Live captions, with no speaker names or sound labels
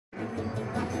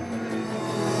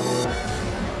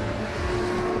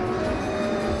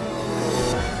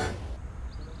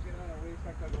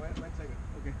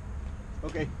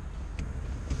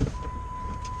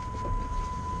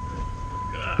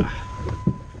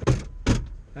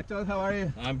Hi Todd, how are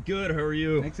you? I'm good, how are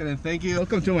you? Excellent, thank you.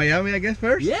 Welcome to Miami, I guess,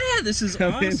 first? Yeah, this is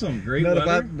awesome. Great not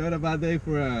weather. Not a bad day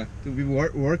for to be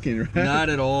working, right? Not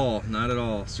at all, not at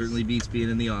all. Certainly beats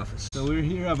being in the office. So we're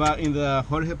here in the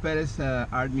Jorge Perez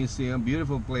Art Museum.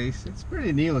 Beautiful place. It's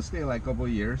pretty new, still like a couple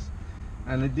of years.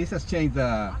 And this has changed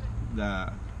the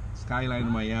skyline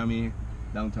of Miami,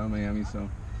 downtown Miami. So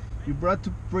you brought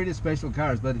two pretty special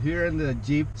cars, but here in the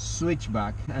Jeep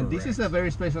Switchback, and Correct. This is a very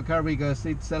special car because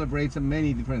it celebrates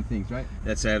many different things, right?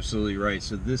 That's absolutely right.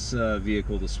 So this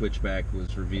vehicle, the Switchback,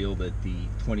 was revealed at the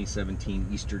 2017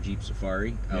 Easter Jeep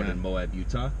Safari out in Moab,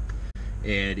 Utah.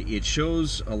 And it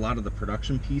shows a lot of the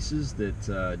production pieces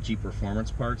that Jeep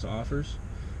Performance Parts offers,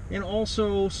 and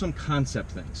also some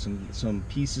concept things, some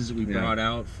pieces that we brought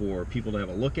out for people to have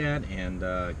a look at and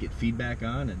get feedback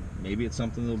on, and maybe it's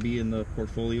something that'll be in the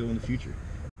portfolio in the future.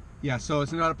 Yeah, so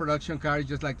it's not a production car, it's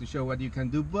just like to show what you can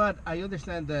do, but I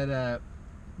understand that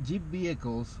Jeep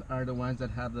vehicles are the ones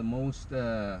that have the most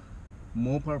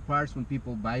Mopar parts when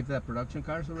people buy the production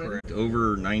cars already? Correct.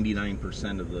 Over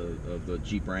 99% of the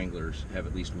Jeep Wranglers have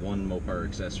at least one Mopar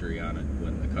accessory on it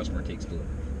when the customer takes delivery.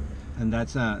 And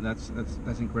that's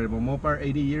incredible. Mopar,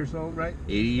 80 years old, right?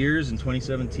 80 years in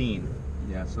 2017.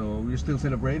 Yeah, so we're still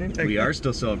celebrating? We are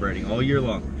still celebrating all year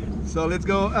long. So let's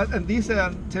go. And this,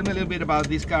 tell me a little bit about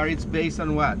this car. It's based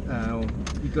on what?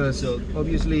 Because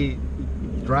obviously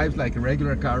it drives like a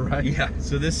regular car, right? Yeah.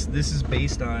 So this is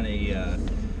based on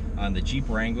on the Jeep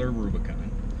Wrangler Rubicon,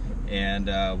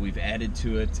 and we've added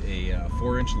to it a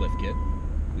 4-inch lift kit.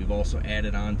 We've also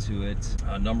added onto it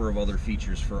a number of other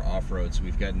features for off-road. So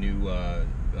we've got new,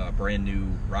 brand new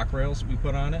rock rails that we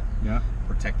put on it. Yeah.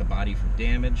 Protect the body from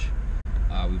damage.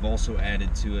 We've also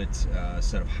added to it a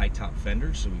set of high-top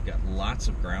fenders, so we've got lots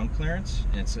of ground clearance,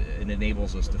 and it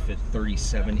enables us to fit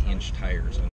 37-inch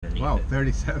tires underneath. Wow, it.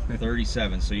 37.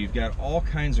 37. So you've got all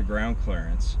kinds of ground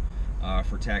clearance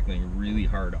for tackling really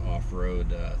hard off-road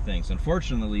things.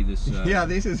 Unfortunately, this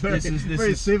this is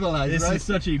very civilized. This right? is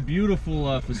such a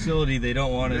beautiful facility. They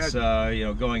don't want us,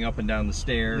 going up and down the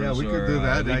stairs. Yeah, we could do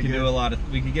that.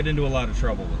 We could get into a lot of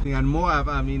trouble with it. And Moab,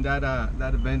 I mean that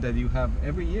event that you have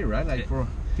every year, right? Like for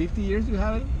 50 years you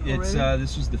have it already? It's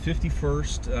this was the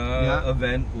 51st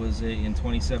event, was in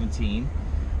 2017.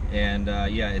 And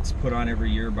it's put on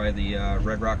every year by the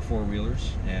Red Rock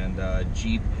four-wheelers, and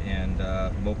Jeep and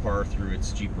Mopar through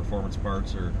its Jeep Performance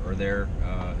Parts are there,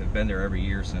 have been there every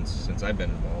year since I've been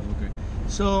involved. Okay.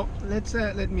 So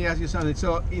let me ask you something.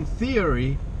 So in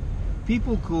theory,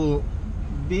 people could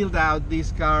build out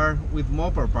this car with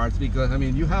Mopar parts, because I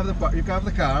mean you have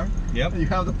the car, yep, you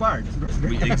have the parts.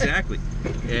 Exactly.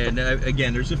 And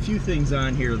again, there's a few things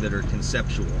on here that are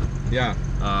conceptual. Yeah.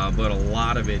 But a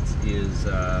lot of it is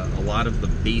a lot of the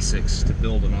basics to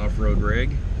build an off-road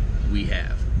rig we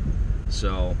have.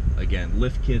 So again,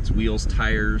 lift kits, wheels,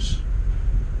 tires,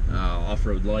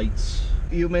 off-road lights.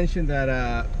 You mentioned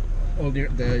that all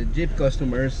the Jeep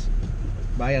customers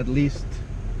buy at least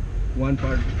one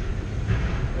part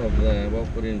of the, well,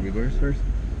 put it in reverse first.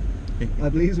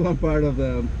 At least one part of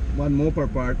the one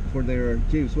Mopar part for their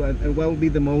Jeeps. And what would be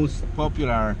the most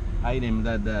popular item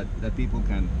that people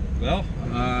can? Well,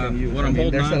 use? what I'm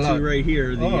holding on to right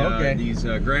here, these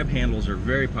grab handles are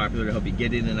very popular to help you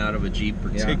get in and out of a Jeep,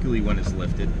 particularly when it's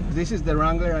lifted. This is the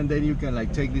Wrangler, and then you can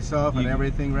like take this off and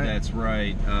everything, right? That's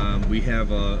right. We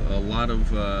have a lot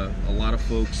of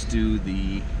folks do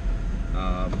the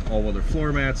all-weather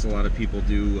floor mats. A lot of people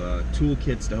do tool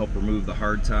kits to help remove the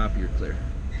hard top. You're clear.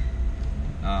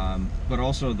 But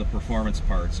also the performance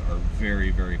parts are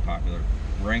very, very popular.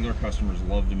 Wrangler customers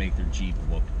love to make their Jeep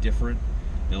look different.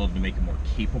 They love to make it more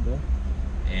capable,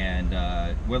 and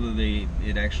whether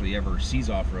it actually ever sees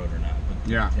off-road or not, but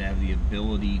to have the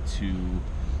ability to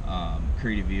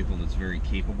create a vehicle that's very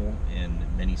capable in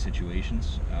many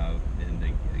situations.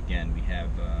 And again, we have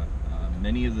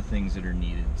many of the things that are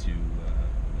needed to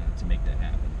make that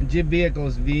happen. Jeep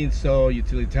vehicles being so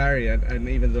utilitarian, and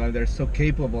even though they're so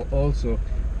capable also,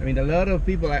 I mean, a lot of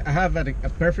people, I have a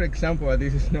perfect example, and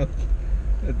this is not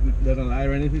a lie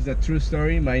or anything, it's a true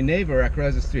story. My neighbor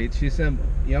across the street, she's a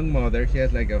young mother, she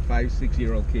has like a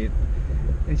 5-6-year-old kid,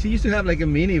 and she used to have like a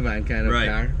minivan kind of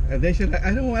car, and then she's like,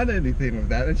 I don't want anything of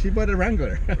that, and she bought a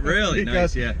Wrangler. Really?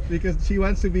 Because, nice, yeah. Because she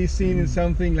wants to be seen in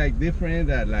something like different,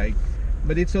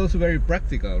 but it's also very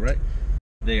practical, right?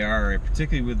 They are,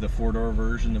 particularly with the 4-door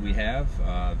version that we have,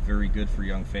 very good for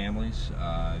young families.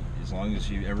 As long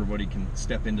as everybody can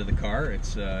step into the car,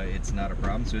 it's not a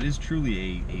problem. So it is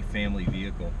truly a family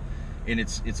vehicle. And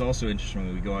it's also interesting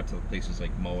when we go out to places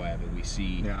like Moab and we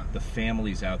see the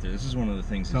families out there. This is one of the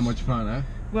things. So much fun, huh?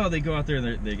 Well, they go out there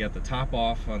and they got the top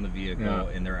off on the vehicle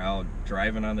and they're out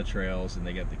driving on the trails, and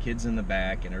they got the kids in the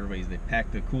back, and they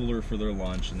pack the cooler for their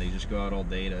lunch, and they just go out all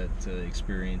day to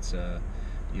experience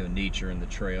you know, nature and the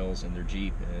trails and their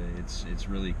Jeep. It's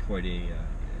really quite a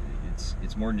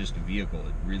it's more than just a vehicle.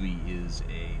 It really is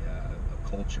a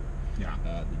culture. Yeah,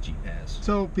 the Jeep has.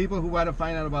 So people who want to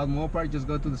find out about Mopar, just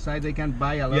go to the site. They can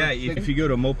buy a lot. Yeah, if you go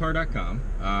to Mopar.com,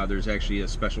 there's actually a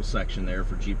special section there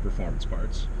for Jeep performance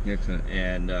parts. Excellent.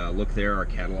 And look there. Our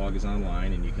catalog is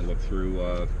online, and you can look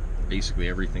through basically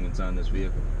everything that's on this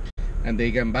vehicle. And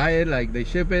they can buy it, like they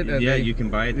ship it. And yeah, you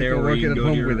can buy it there, or you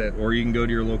can go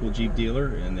to your local Jeep dealer,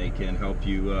 and they can help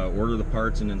you order the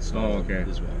parts and install them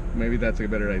as well. Maybe that's a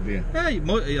better idea. Yeah,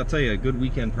 I'll tell you, a good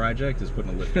weekend project is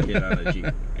putting a lift kit on a Jeep.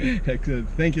 Excellent.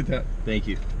 Thank you, Todd. Thank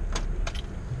you.